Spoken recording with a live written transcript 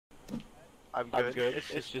I'm I'm good. good. It's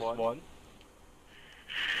It's just just one. one.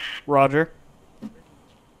 Roger.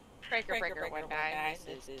 Breaker, one guy.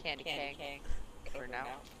 This is Candy King. Over now.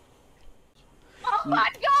 Oh my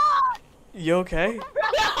god! You okay? No,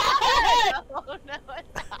 no,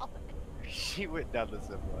 it's Alex. She went down the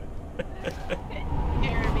zip line.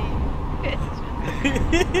 Jeremy.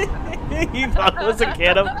 You thought it was a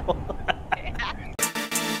cannibal.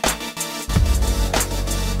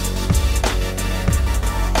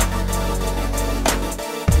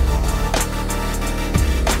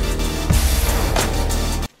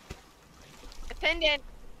 Attendant.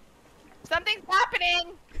 Something's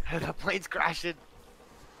happening. The plane's crashing.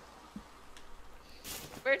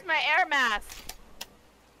 Where's my air mask?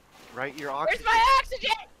 Right, your Where's oxygen. my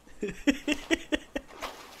oxygen?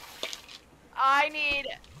 I need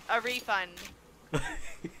a refund.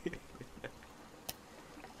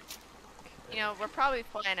 You know, we're probably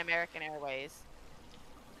flying American Airways.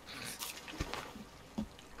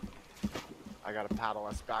 I gotta paddle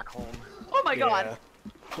us back home. Oh my god.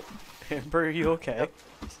 Amber, are you okay? Yep.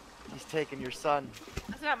 He's taking your son.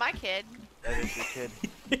 That's not my kid. That is your kid.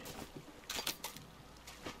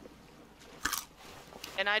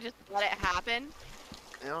 And I just let it happen.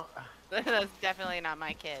 You know, That's definitely not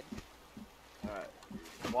my kid.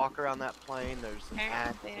 walk around that plane. There's some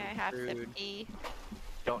Apparently I have to food. pee.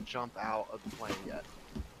 Don't jump out of the plane yet.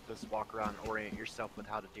 Just walk around and orient yourself with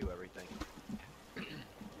how to do everything.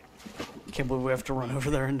 Can't believe we have to run over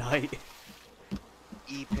there at night.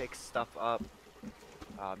 E picks stuff up.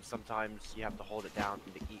 Sometimes you have to hold it down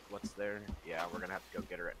to eat what's there. Yeah, we're gonna have to go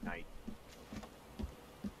get her at night.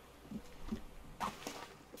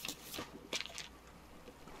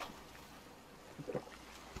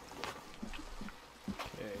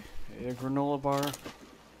 Okay, a granola bar,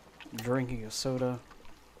 drinking a soda.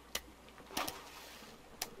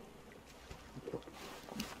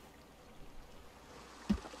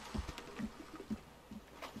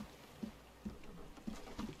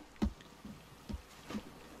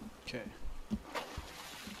 Okay.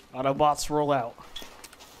 Autobots roll out.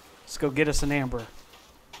 Let's go get us an Amber.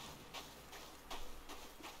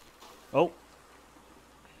 Oh.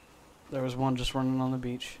 There was one just running on the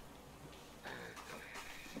beach.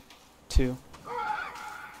 Two.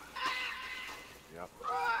 Yep.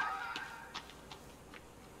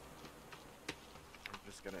 I'm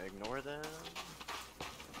just gonna ignore them.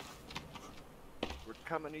 We're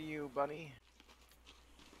coming to you, bunny.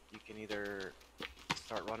 You can either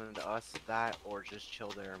start running to us, that, or just chill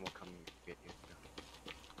there and we'll come get you.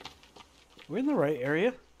 We're in the right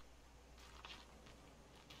area.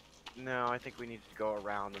 No, I think we need to go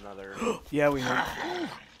around another. Yeah, we are.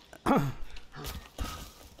 Oh,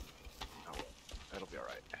 it'll be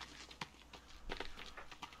alright.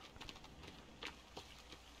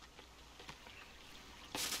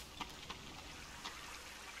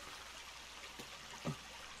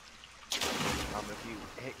 If you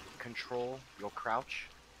hit control, you'll crouch,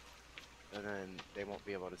 and then they won't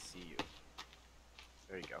be able to see you.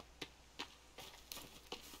 There you go.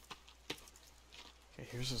 Okay,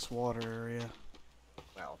 here's this water area.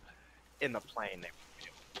 Well, in the plane, they won't be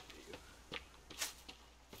able to see you.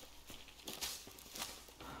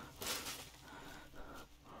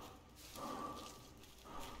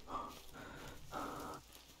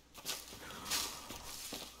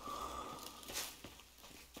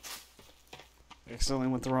 I accidentally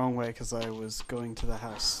went the wrong way because I was going to the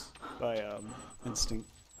house by instinct.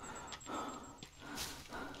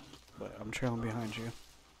 But I'm trailing behind you.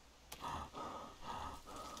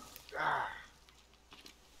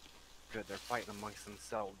 Good, they're fighting amongst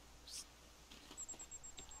themselves.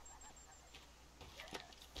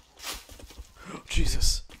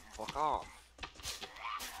 Jesus. Fuck off.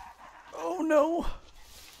 Oh no.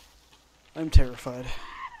 I'm terrified.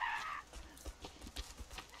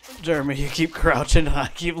 Jeremy, you keep crouching and I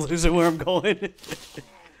keep losing where I'm going.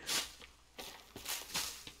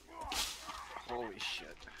 Holy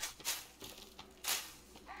shit.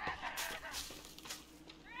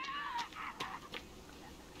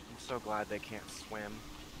 I'm so glad they can't swim.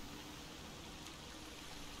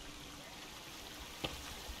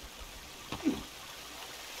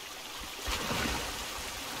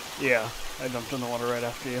 Yeah, I dumped in the water right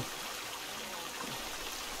after you.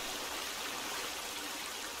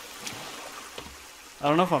 I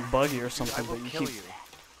don't know if I'm buggy or something, I will but you kill keep you.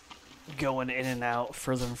 going in and out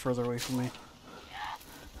further and further away from me.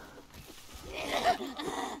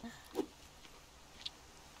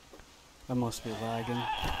 I must be lagging.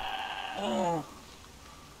 I'm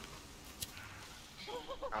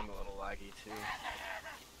a little laggy too.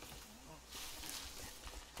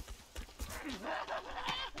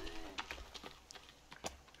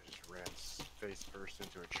 Just rinse. face first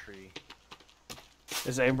into a tree.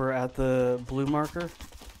 Is Amber at the blue marker?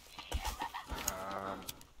 Um,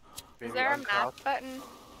 Is maybe there a uncross. map button?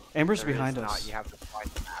 Amber's There is behind not. us. You have to find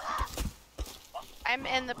the map. I'm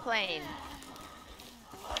in the plane.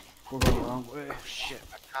 We're going the wrong way. Oh shit!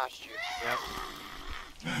 I passed you. Yep.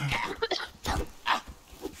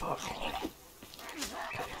 Fuck.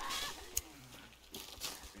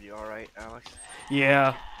 Are you all right, Alex?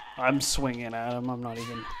 Yeah, I'm swinging at him. I'm not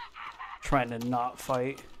even trying to not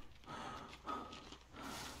fight.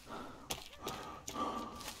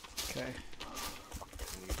 Okay.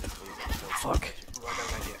 Fuck. Ooh, I got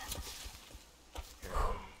an idea.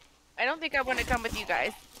 I don't think I want to come with you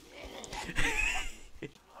guys. I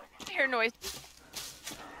hear noise.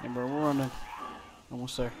 Amber, we're running.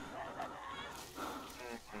 Almost there.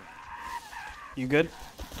 You good?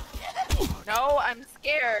 No, I'm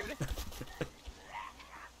scared.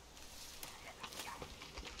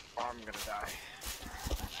 I'm gonna die.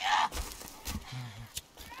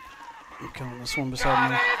 I'm killing this one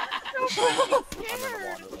beside me. I'm so fucking I'm in the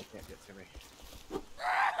scared. water. They can't get to me.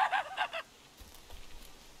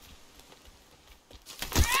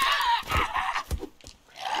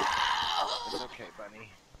 It's okay, Bunny.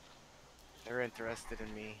 They're interested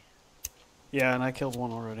in me. Yeah, and I killed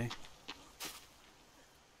one already.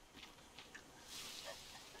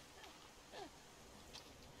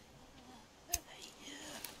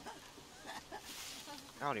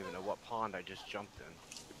 I don't even know what pond I just jumped in.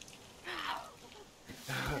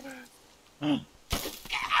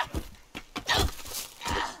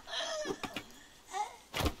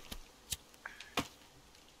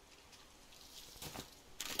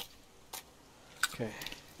 Okay.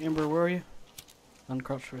 Amber, where are you?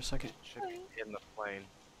 Uncrouch for a second. Should be in the plane.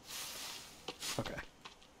 Okay.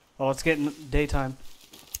 Oh, it's getting daytime.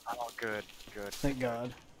 Oh, good, good. Thank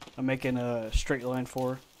God. I'm making a straight line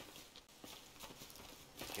for her.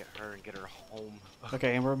 Get her and get her home.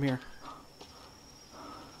 Okay, Amber, I'm here.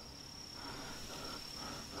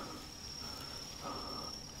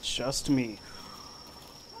 It's just me.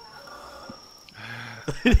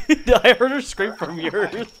 I heard her scream from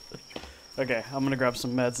yours. Okay, I'm gonna grab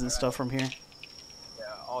some meds and stuff from here. Yeah,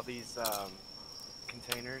 all these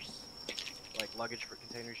containers, like luggage for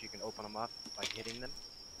containers, you can open them up by hitting them.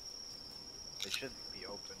 They should be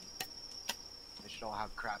open. They should all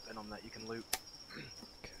have crap in them that you can loot.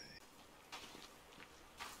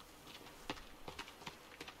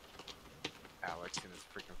 Alex in his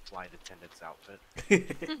freaking flight attendant's outfit.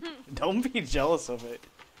 Don't be jealous of it.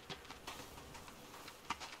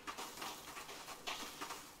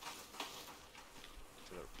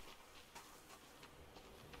 To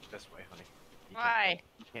this way, honey. Why?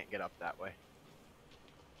 You can't get up that way.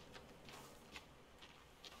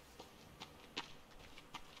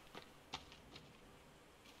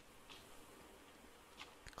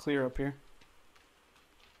 Clear up here.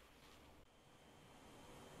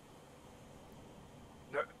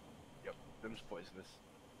 No. Yep, them's poisonous.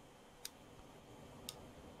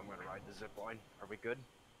 I'm gonna ride the zip line. Are we good?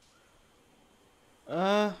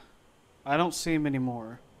 I don't see him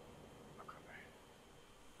anymore.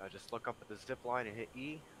 Okay. Just look up at the zip line and hit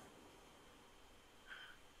E.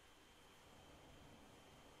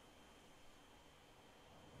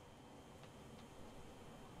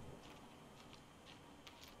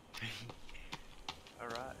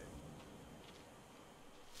 Alright.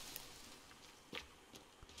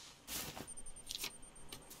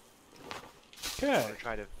 I'm Okay. gonna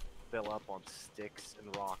try to fill up on sticks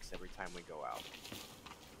and rocks every time we go out.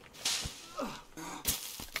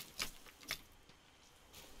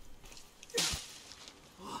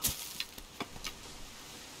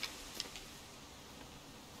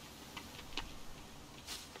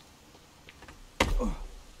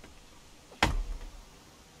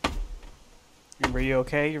 Amber, you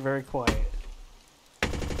okay? You're very quiet.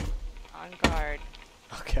 On guard.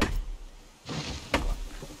 Okay.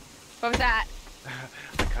 What was that?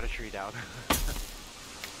 I cut a tree down.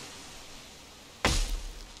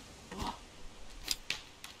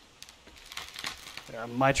 Yeah,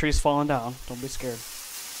 my tree's falling down. Don't be scared.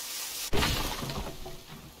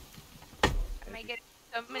 Am I getting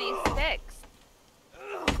so many sticks?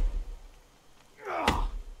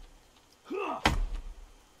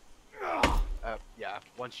 Yeah,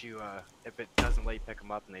 once you, if it doesn't let you pick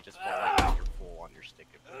them up and they just fall like that, you're full on your stick.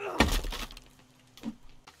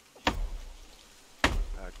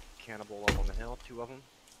 Cannibal up on the hill, 2 of them.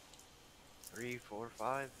 3, 4,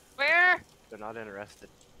 5. Where? They're not interested.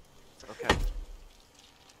 Okay.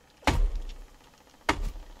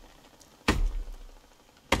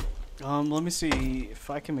 Let me see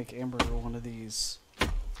if I can make Amber one of these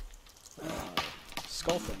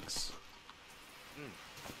skull things. Yeah.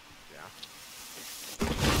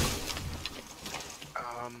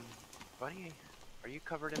 Bunny, are you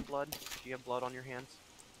covered in blood? Do you have blood on your hands?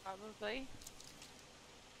 Probably.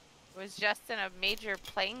 Was just in a major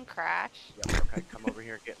plane crash. Yep. Okay, come over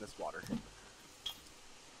here and get in this water.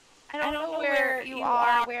 I don't know where you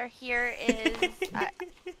are, where here is.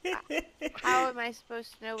 How am I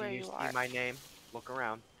supposed to know where Do you you are? see my name? Look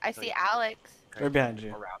around. I So see you- Alex. Okay, Right behind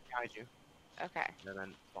you. Around behind you. Okay. And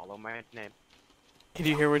then follow my name. Can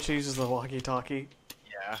you hear when she uses the walkie-talkie?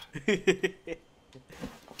 Yeah.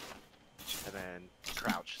 And then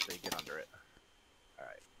crouch so you get under it.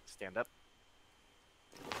 Alright, stand up.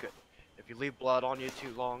 Good. If you leave blood on you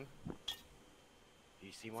too long, do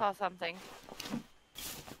you see one? Saw something.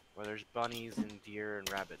 Well, there's bunnies and deer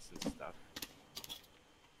and rabbits and stuff.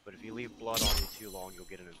 But if you leave blood on you too long, you'll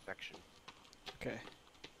get an infection. Okay.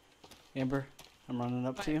 Amber, I'm running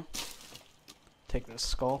up to you. Take this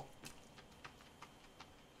skull.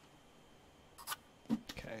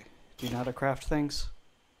 Okay. Do you know how to craft things?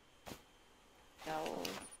 No.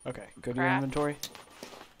 Okay, go to your Craft. inventory.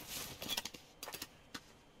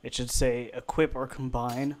 It should say equip or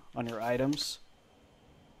combine on your items.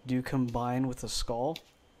 Do you combine with a skull?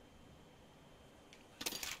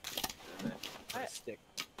 And then put a stick.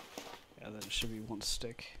 Yeah, then it should be one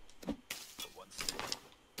stick. Put one stick.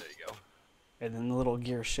 There you go. And then the little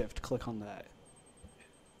gear shift, click on that.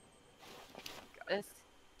 This.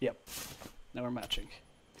 Yep. Now we're matching.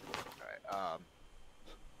 Alright,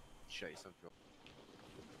 show you something.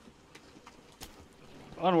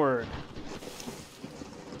 Onward.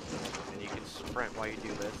 And you can sprint while you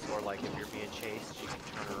do this, or like if you're being chased, you can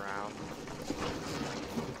turn around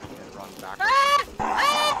and run backwards.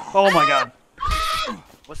 Oh my god.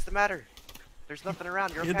 What's the matter? There's nothing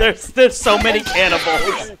around. You're okay. There's so many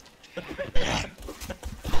cannibals.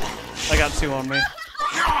 I got 2 on me.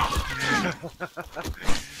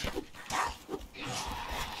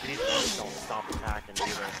 These ones don't stop attacking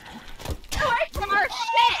either. More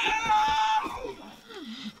shit!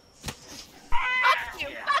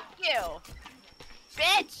 Fuck you!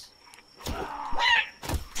 Bitch!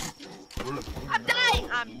 I'm dying!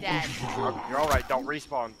 I'm dead. You're alright, don't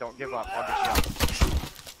respawn, don't give up, I'll get you up.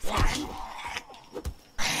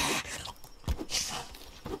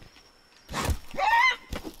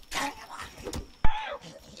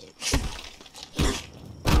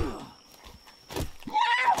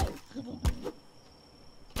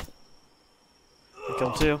 I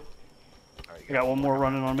killed 2. Alright, I got 1 more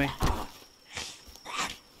running on me.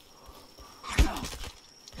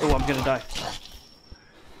 Oh, I'm gonna die.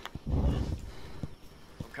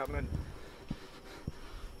 I'm coming.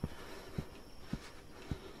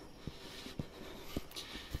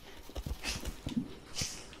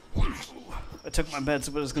 I took my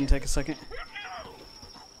meds, but it's gonna take a second.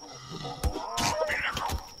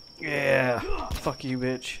 Yeah. Fuck you,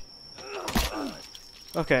 bitch.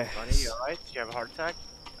 Okay. Bunny, you alright? Do you have a heart attack?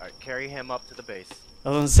 Alright, carry him up to the base. I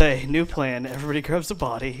was gonna say, new plan. Everybody grabs a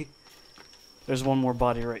body. There's 1 more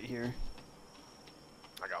body right here.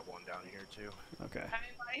 I got 1 down here too. Okay. How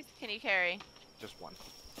many bodies can you carry? Just 1.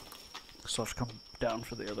 So I have to come down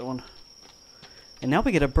for the other one. And now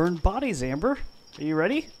we get to burn bodies, Amber. Are you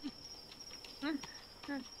ready?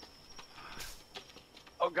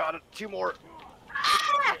 Oh god, 2 more!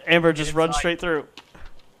 Amber, just run inside. straight through.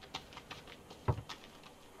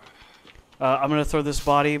 I'm gonna throw this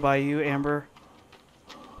body by you, Amber.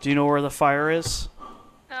 Do you know where the fire is?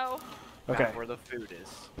 No. Okay. Back where the food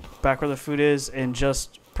is. Back where the food is, and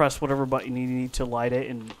just press whatever button you need to light it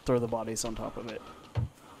and throw the bodies on top of it.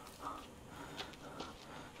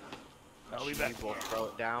 I'll be back. G will throw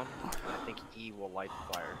it down, and I think E will light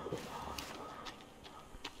the fire.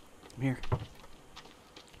 Come here.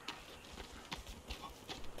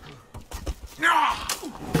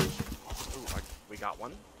 Ooh, we got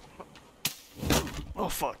 1. Oh,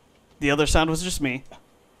 fuck. The other sound was just me.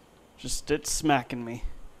 Just it smacking me.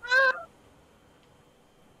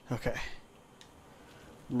 Okay.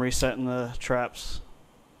 I'm resetting the traps.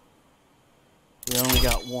 We only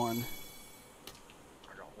got 1.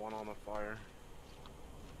 I got 1 on the fire.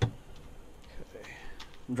 Okay.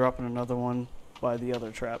 I'm dropping another one by the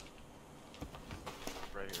other trap.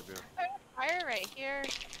 Right here, Boo. Fire right here.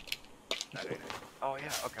 That ain't it. Oh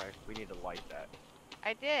yeah, okay. We need to light that.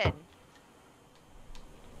 I did.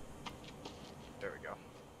 There we go.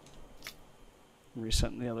 I'm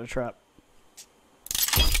resetting the other trap.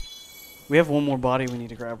 We have 1 more body we need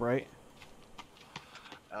to grab, right?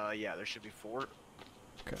 Yeah, there should be 4.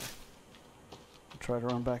 Okay. I'll try to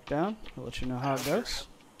run back down. I'll let you know how it goes.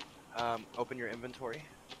 Open your inventory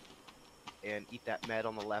and eat that med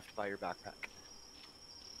on the left by your backpack.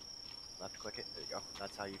 Left click it. There you go.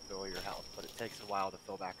 That's how you fill your health, but it takes a while to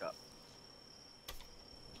fill back up.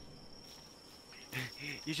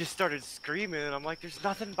 You just started screaming, and I'm like, "There's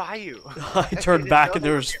nothing by you." I turned back and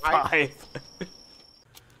there was 5.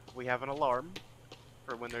 We have an alarm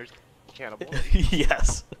for when there's cannibals.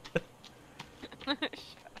 Yes.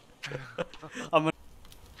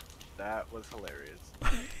 That was hilarious.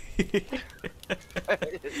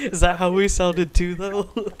 Is that how we sounded too, though?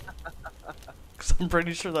 Because I'm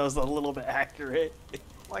pretty sure that was a little bit accurate.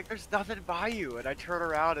 Like, there's nothing by you, and I turn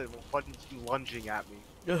around and one's lunging at me.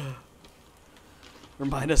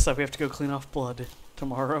 Remind us that we have to go clean off blood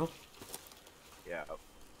tomorrow. Yeah.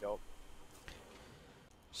 Yep.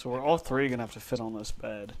 So we're all 3 gonna have to fit on this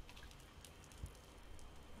bed.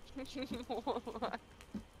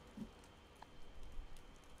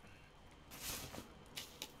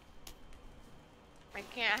 I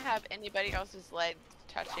can't have anybody else's legs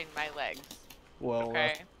touching my legs. Well,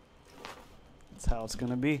 Okay. that's how it's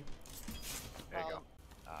gonna be. There you go.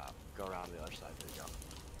 Go around the other side. There you go.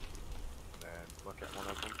 Then look at one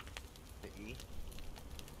of them. The E.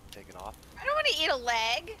 Take it off. I don't want to eat a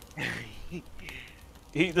leg.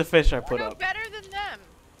 Eat the fish I I put know up. better than them.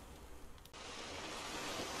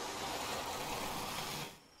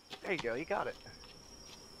 There you go. You got it.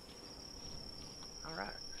 All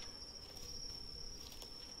right.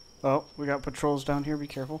 Oh, we got patrols down here. Be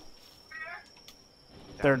careful.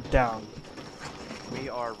 They're down. We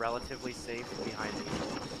are relatively safe behind these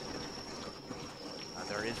walls.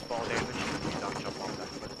 There is fall damage. Please don't jump off that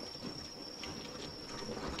cliff.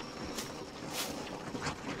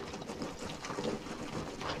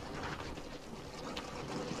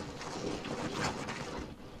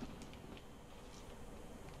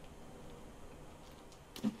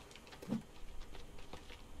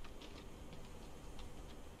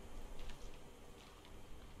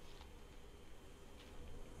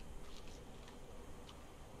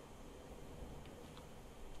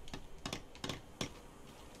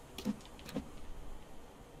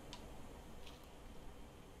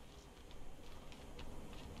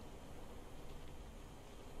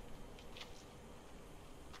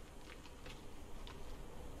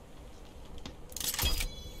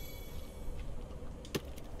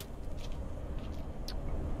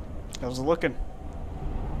 How's it looking?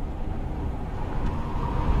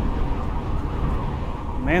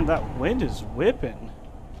 Man, that wind is whipping.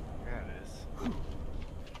 Yeah, it is. I'm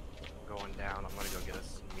going down. I'm gonna go get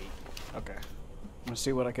us some meat. Okay. I'm gonna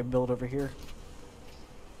see what I can build over here.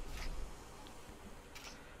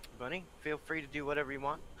 Bunny, feel free to do whatever you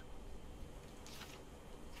want.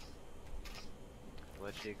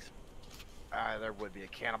 Let you there would be a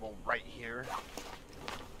cannibal right here.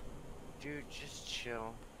 Dude, just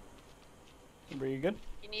chill. Are you good?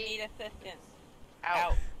 You need assistance.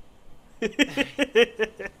 Out.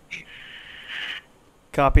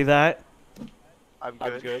 Copy that. I'm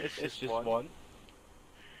good. It's just one.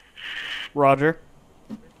 Roger.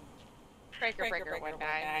 Breaker, one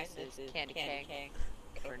guy. This is Candy King.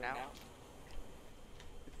 For now.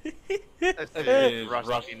 This is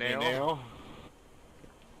Rusty Nail.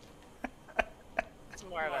 It's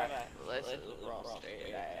more of a this is Rusty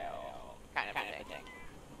Nail kind of thing.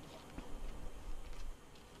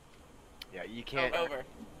 Yeah, you can't. Over.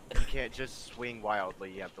 You can't just swing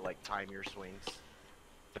wildly. You have to like time your swings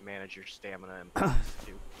to manage your stamina and points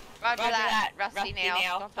too. Roger that. Rusty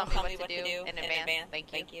Nail. Don't tell me what to do in advance.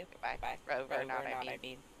 Thank you. Goodbye. Over, not I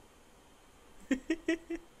mean.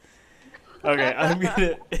 Okay, I'm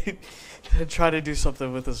gonna try to do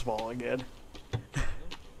something with this wall again.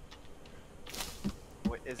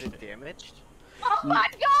 What, is it damaged? Oh my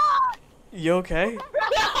god! You okay?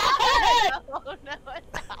 Oh no,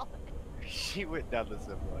 it's Alex. She went down the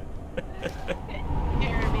zip line.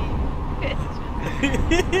 Jeremy.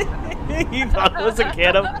 You thought it was a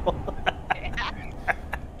cannibal?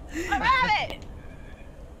 Rabbit!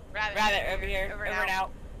 Rabbit, over here. Over and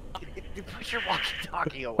out. You put your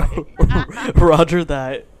walkie-talkie away. Roger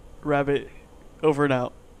that. Rabbit, over and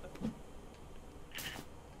out.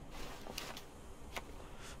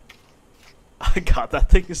 God, that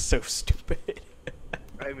thing is so stupid.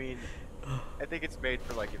 I mean, I think it's made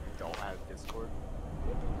for like if you don't have Discord.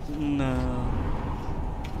 No.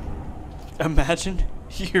 Imagine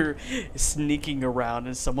you're sneaking around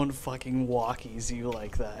and someone fucking walkies you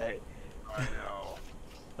like that. I know.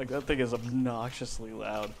 Like, that thing is obnoxiously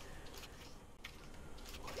loud.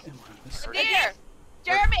 Deer!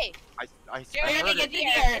 Jeremy! I Jeremy, heard get it. the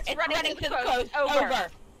deer! It's running to the coast. Over!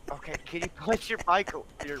 Okay, can you put your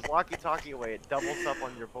your walkie-talkie away? It doubles up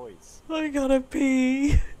on your voice. I gotta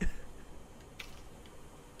pee.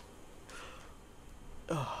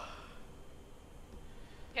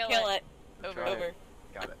 Kill it. Over.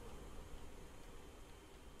 Got it.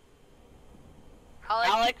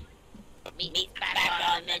 Alec, meat's back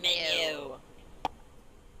on the menu.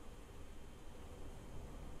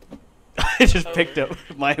 I just picked up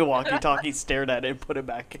my walkie-talkie, stared at it, and put it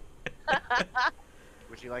back.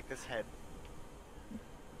 Would you like this head?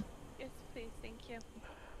 Yes, please, thank you.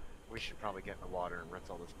 We should probably get in the water and rinse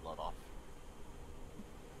all this blood off.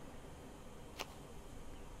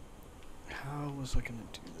 How was I gonna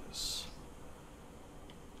do this?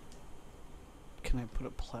 Can I put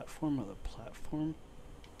a platform on the platform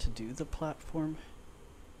to do the platform?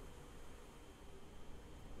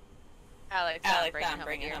 Alex, I'm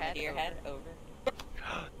bringing your head over.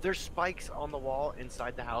 There's spikes on the wall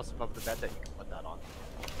inside the house above the bed that you can put that on.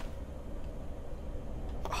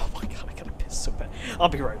 Oh my god, I gotta piss so bad. I'll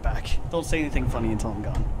be right back. Don't say anything funny until I'm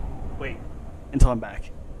gone. Wait, until I'm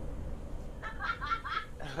back.